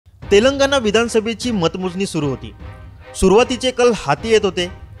तेलंगणा विधानसभेची मतमोजणी सुरू होती। सुरुवातीचे कल हाती येत होते,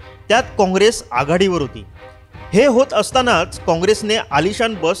 त्यात काँग्रेस आघाडीवर होती। हे होत असतानाच काँग्रेसने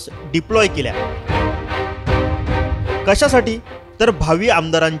आलिशान बस डिप्लॉय केल्या। कशासाठी? तर भावी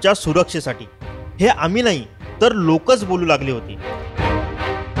आमदारांच्या सुरक्षेसाठी। हे आम्ही नाही तर लोकच बोलू लागले होते।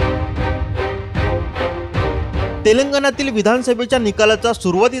 तेलंगणातील विधानसभेच्या निकालाचा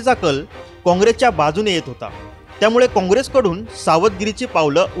सुरुवातीचा कल काँग्रेसच्या बाजूने येत होता, त्यामुळे काँग्रेसकडून सावधगिरीची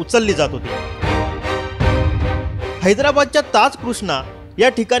पावलं उचलली जात होती। हैदराबादच्या ताज कृष्णा या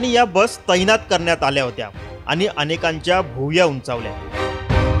ठिकाणी या बस तैनात करण्यात आल्या होत्या आणि अनेकांच्या भुवया उंचावल्या।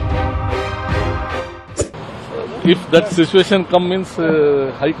 If that situation comes, means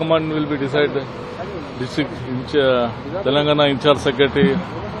high command will be decided. District Telangana in charge secretary,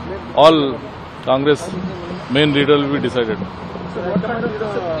 all Congress main leader will be decided.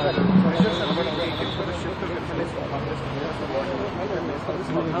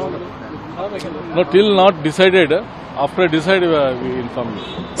 No, till not decided. After decide we inform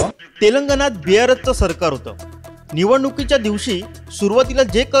you. तेलंगणात बीआरएसचं सरकार होतं। निवडणुकीच्या दिवशी सुरुवातीला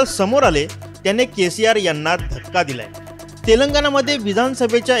जे कल समोर आले त्याने केसीआर यांना धक्का दिलाय। तेलंगणामध्ये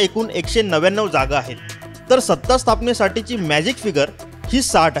विधानसभेच्या एकूण 199 जागा आहेत, तर सत्ता स्थापनेसाठीची मॅजिक फिगर ही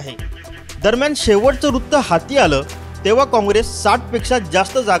 60 आहे। दरम्यान शेवटचं वृत्त हाती आलं तेव्हा काँग्रेस 60 पेक्षा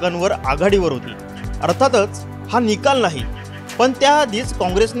जास्त जागांवर आघाडीवर होती। अर्थातच हा निकाल नाही, पण त्याआधीच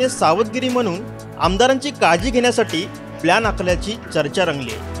काँग्रेसने सावधगिरी म्हणून आमदारांची काळजी घेण्यासाठी प्लॅन आखल्याची चर्चा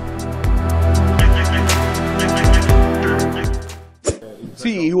रंगली आहे।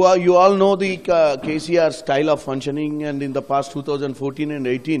 See, you all know the KCR style of functioning, and in the past 2014 and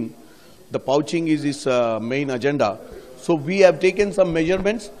 18, the pouching is his main agenda. So we have taken some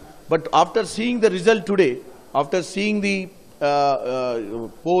measurements, but after seeing the result today, after seeing the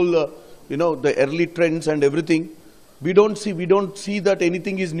poll, the early trends and everything, we don't see that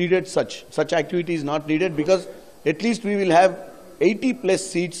anything is needed. Such activity is not needed, because at least we will have 80 plus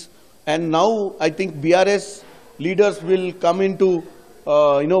seats, and now I think BRS leaders will come into.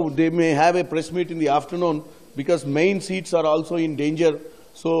 They may have a press meet in the afternoon, because main seats are also in danger.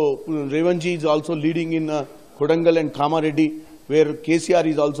 So Revanji is also leading in Kodangal and Kamareddy, where KCR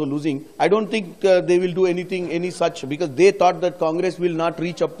is also losing. I don't think they will do any such, because they thought that Congress will not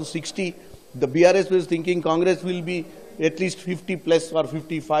reach up to 60. The BRS was thinking Congress will be at least 50 plus or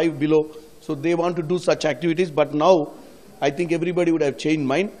 55 below. So they want to do such activities. But now I think everybody would have changed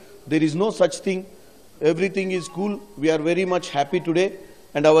mind. There is no such thing. Everything is cool. We are very much happy today,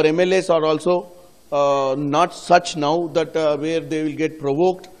 and our MLAs are also not such now that where they will get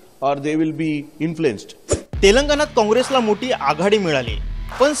provoked or they will be influenced. तेलंगणात काँग्रेसला मोठी आघाडी मिळाली,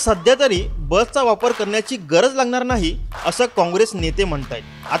 पण सध्या तरी बसचा वापर करण्याची गरज लागणार नाही असं काँग्रेस नेते म्हणतायत।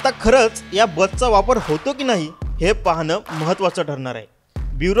 आता खरंच या बसचा वापर होतो की नाही हे पाहणं महत्त्वाचं ठरणार आहे।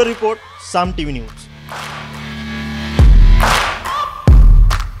 ब्युरो रिपोर्ट, साम टीव्ही न्यूज।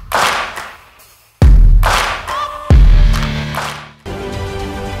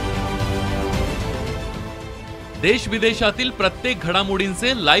 देश विदेशातील प्रत्येक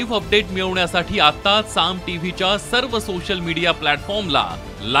घडामोडींचे लाईव्ह अपडेट मिळवण्यासाठी आता साम टीव्हीच्या सर्व सोशल मीडिया प्लॅटफॉर्मला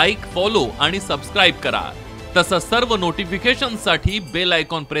लाईक, फॉलो आणि सबस्क्राईब करा। तसंच सर्व नोटिफिकेशनसाठी बेल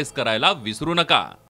आयकॉन प्रेस करायला विसरू नका।